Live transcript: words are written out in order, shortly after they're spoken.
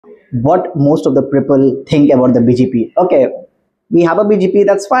what most of the people think about the BGP. Okay, we have a BGP,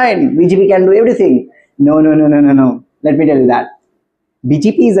 that's fine. BGP can do everything. No, no, no, no, no, no. Let me tell you that.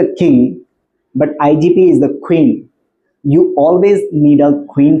 BGP is a king, but IGP is the queen. You always need a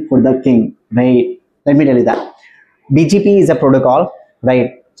queen for the king, right? Let me tell you that. BGP is a protocol,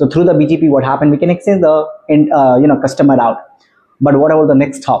 right? So through the BGP, what happened? We can exchange the customer out. But what about the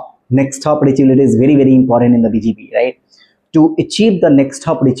next hop? Next hop reachability is very, very important in the BGP, right? To achieve the next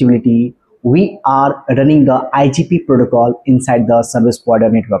hop reachability, we are running the IGP protocol inside the service provider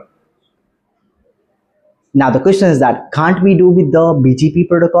network. Now the question is that can't we do with the BGP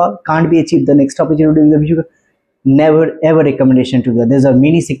protocol? Can't we achieve the next hop reachability with the BGP? Never ever recommendation to that. There's a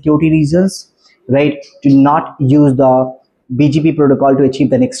many security reasons, right, to not use the BGP protocol to achieve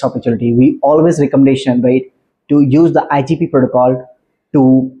the next opportunity. We always recommendation, right, to use the IGP protocol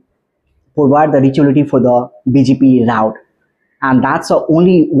to provide the reachability for the BGP route, and that's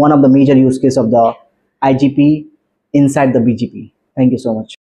only one of the major use case of the IGP inside the BGP. Thank you so much.